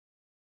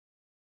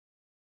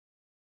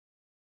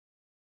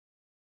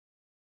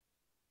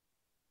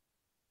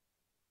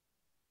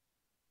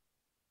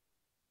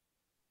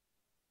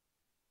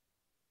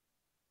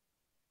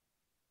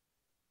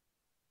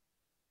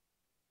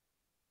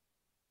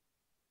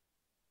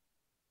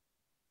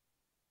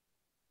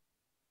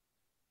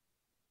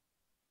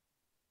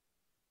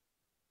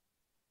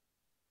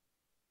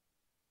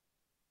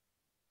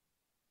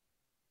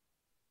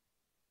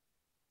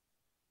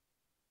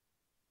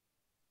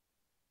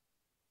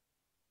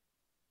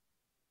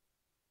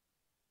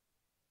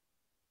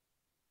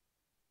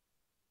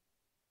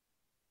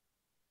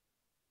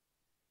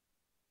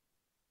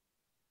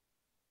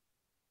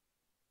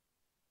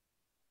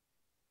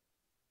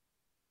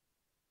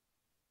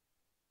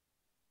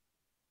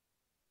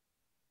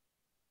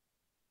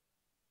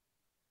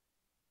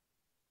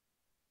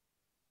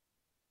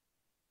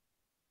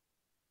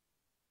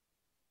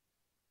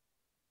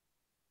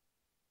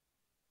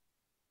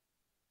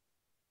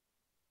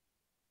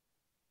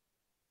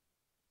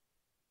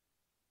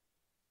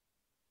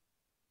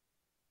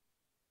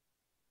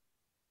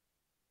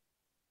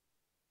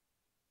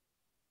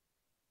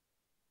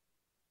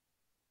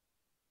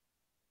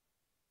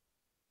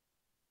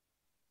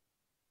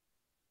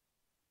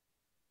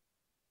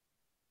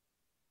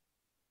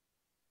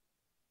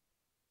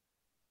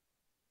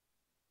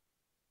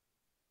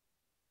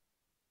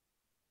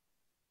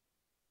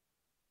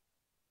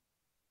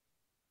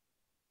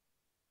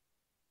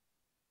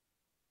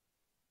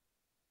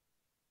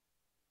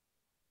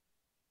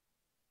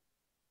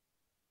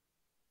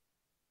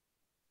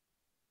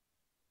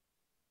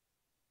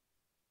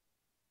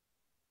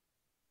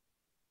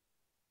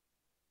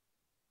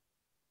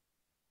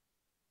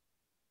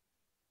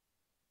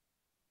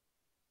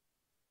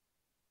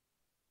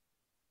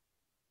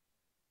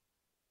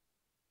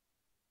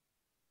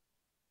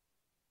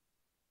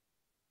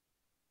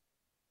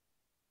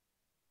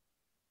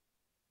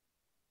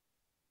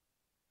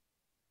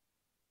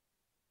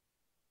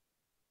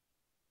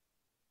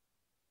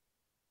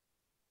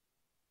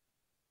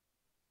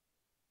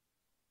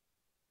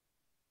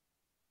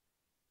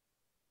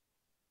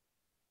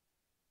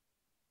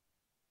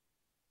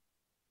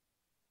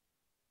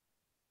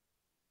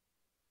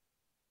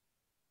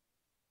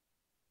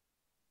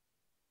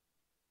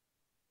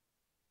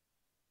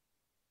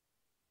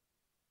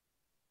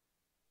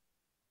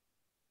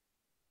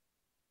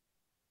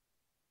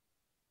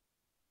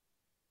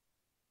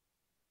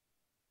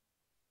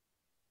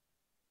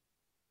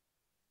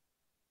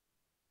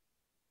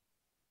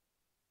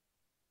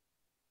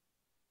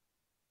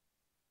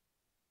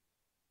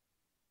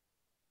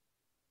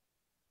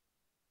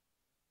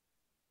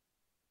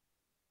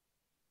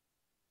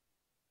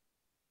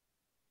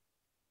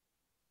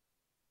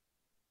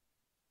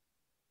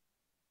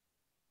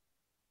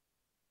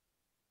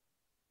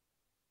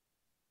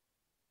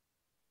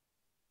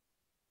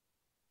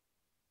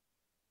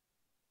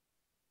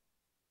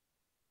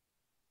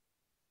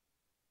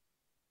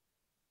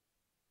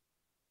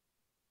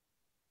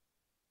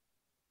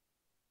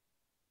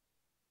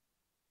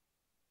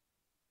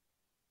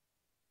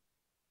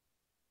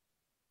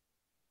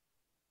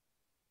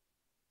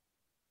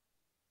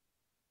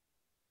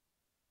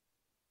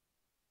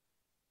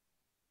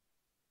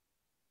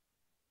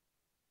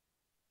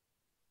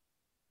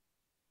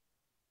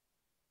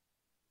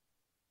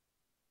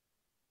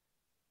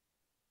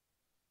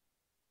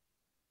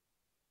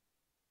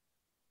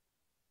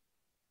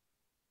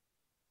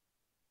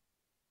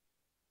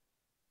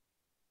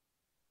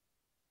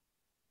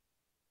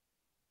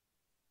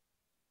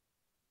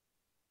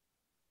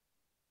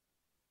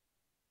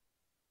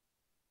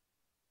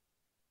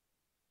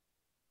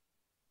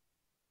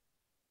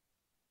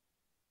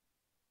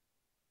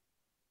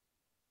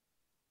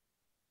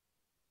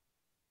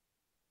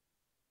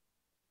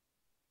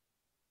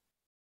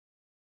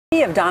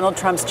3 of Donald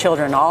Trump's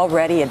children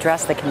already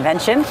addressed the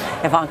convention.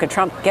 Ivanka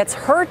Trump gets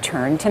her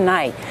turn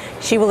tonight.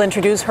 She will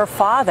introduce her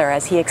father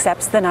as he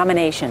accepts the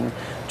nomination.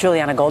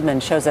 Juliana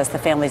Goldman shows us the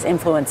family's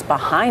influence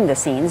behind the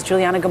scenes.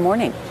 Juliana, good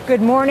morning.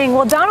 Good morning.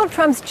 Well, Donald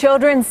Trump's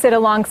children sit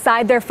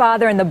alongside their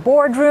father in the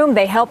boardroom.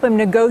 They help him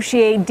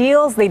negotiate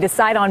deals. They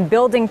decide on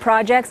building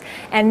projects.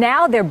 And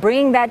now they're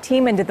bringing that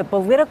team into the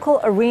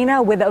political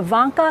arena with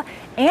Ivanka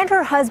and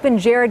her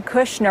husband, Jared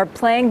Kushner,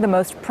 playing the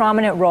most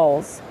prominent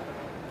roles.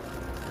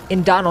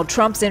 In Donald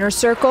Trump's inner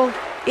circle,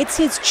 it's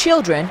his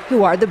children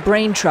who are the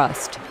brain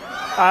trust.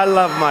 I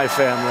love my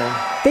family.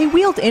 They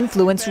wield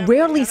influence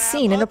rarely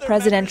seen in a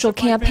presidential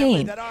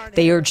campaign.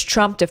 They urged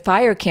Trump to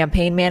fire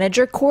campaign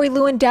manager Corey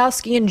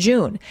Lewandowski in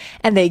June,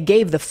 and they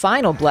gave the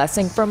final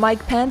blessing for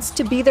Mike Pence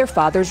to be their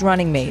father's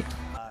running mate.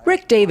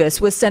 Rick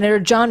Davis was Senator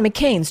John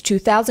McCain's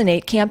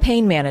 2008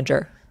 campaign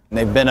manager.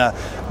 They've been a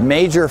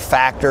major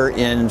factor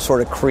in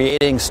sort of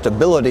creating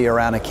stability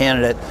around a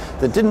candidate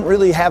that didn't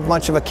really have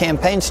much of a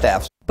campaign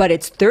staff. But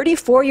it's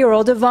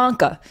 34-year-old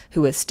Ivanka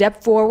who has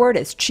stepped forward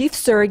as chief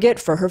surrogate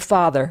for her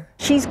father.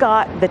 She's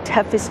got the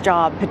toughest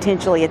job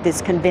potentially at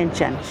this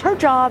convention. Her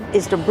job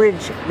is to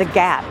bridge the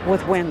gap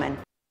with women.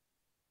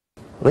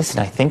 Listen,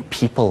 I think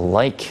people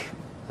like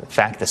the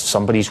fact that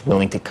somebody's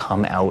willing to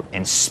come out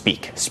and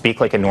speak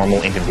like a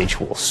normal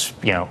individual.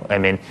 You know, I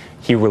mean,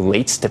 he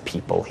relates to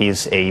people.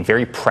 He's a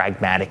very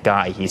pragmatic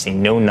guy. He's a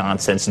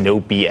no-nonsense,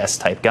 no BS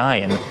type guy.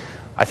 And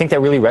I think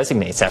that really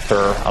resonates after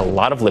a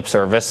lot of lip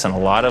service and a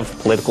lot of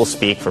political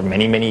speak for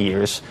many, many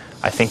years.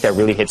 I think that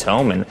really hits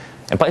home. And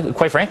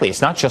quite frankly,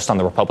 it's not just on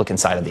the Republican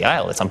side of the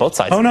aisle. It's on both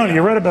sides. Oh, no,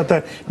 you're right about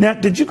that. Now,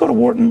 did you go to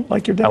Wharton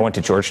like your dad? I went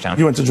to Georgetown.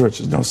 You went to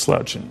Georgetown. No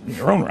slouch in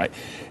your own right.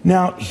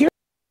 Now, here.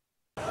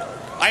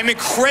 I'm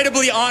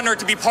incredibly honored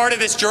to be part of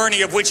this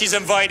journey of which he's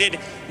invited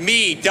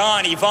me,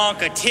 Don,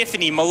 Ivanka,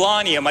 Tiffany,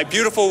 Melania, my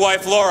beautiful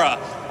wife, Laura,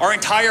 our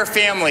entire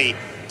family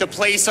to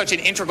play such an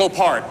integral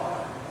part.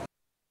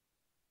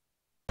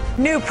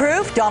 New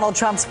proof Donald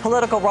Trump's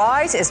political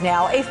rise is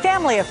now a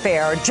family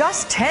affair.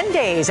 Just 10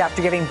 days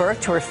after giving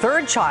birth to her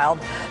third child,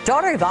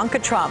 daughter Ivanka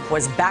Trump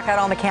was back out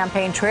on the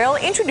campaign trail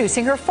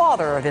introducing her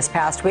father this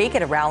past week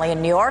at a rally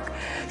in New York.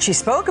 She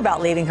spoke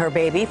about leaving her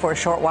baby for a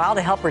short while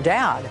to help her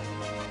dad.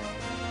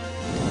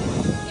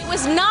 It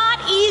was not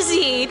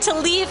easy to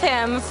leave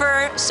him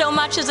for so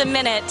much as a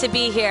minute to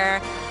be here,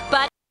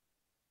 but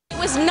it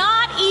was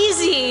not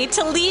easy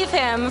to leave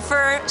him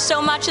for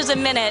so much as a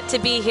minute to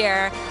be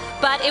here.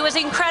 But it was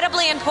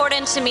incredibly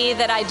important to me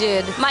that I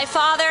did. My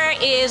father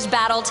is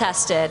battle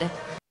tested.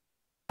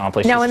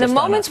 Now, in the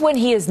moments when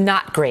he is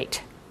not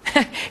great,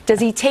 does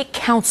he take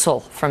counsel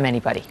from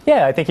anybody?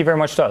 Yeah, I think he very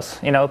much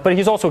does. You know, but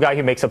he's also a guy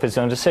who makes up his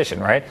own decision,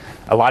 right?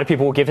 A lot of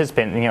people will give his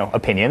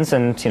opinions,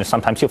 and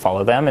sometimes he'll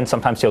follow them, and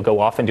sometimes he'll go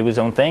off and do his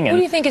own thing. And who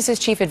do you think is his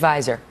chief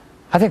advisor?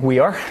 I think we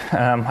are.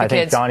 I think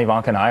kids. Don,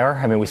 Ivanka, and I are.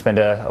 I mean, we spend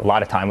a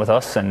lot of time with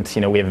us, and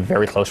we have a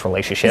very close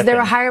relationship. Is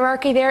there a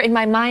hierarchy there? In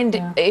my mind,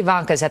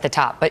 Ivanka's at the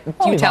top, but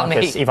you tell me.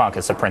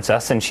 Ivanka's the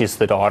princess, and she's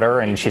the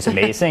daughter, and she's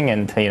amazing,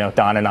 and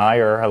Don and I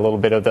are a little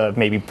bit of the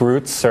maybe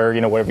brutes, or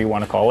whatever you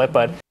want to call it,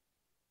 but.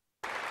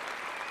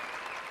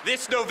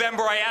 This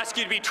November, I ask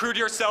you to be true to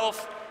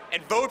yourself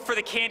and vote for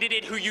the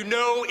candidate who you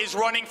know is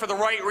running for the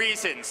right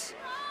reasons.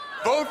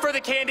 Vote for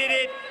the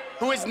candidate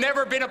who has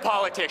never been a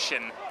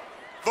politician.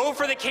 Vote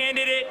for the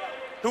candidate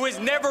who has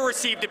never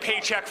received a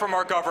paycheck from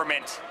our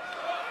government.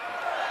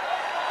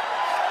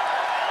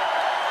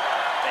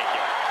 Thank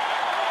you.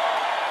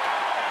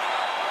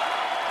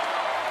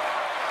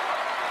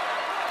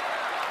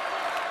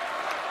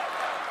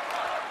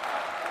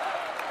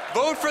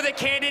 Vote for the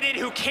candidate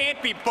who can't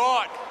be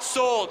bought,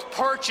 sold,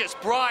 purchased,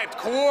 bribed,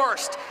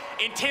 coerced,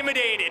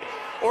 intimidated,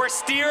 or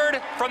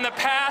steered from the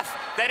path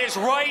that is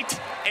right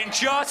and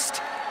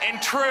just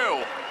and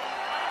true.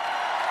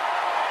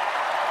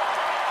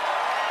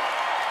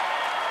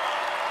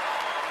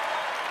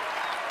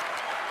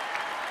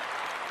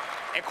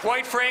 And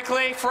quite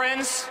frankly,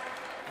 friends,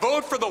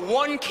 vote for the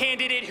one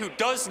candidate who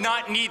does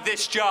not need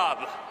this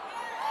job.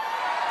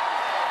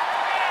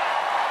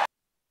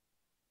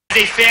 As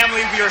a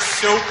family, we are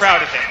so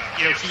proud of him.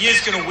 He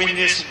is going to win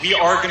this. We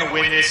are going to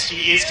win this.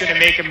 He is going to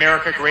make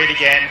America great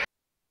again.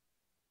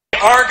 We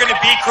are going to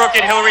beat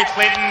crooked Hillary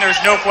Clinton.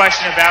 There's no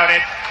question about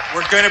it.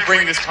 We're going to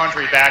bring this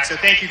country back. So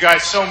thank you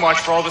guys so much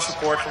for all the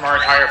support from our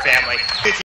entire family.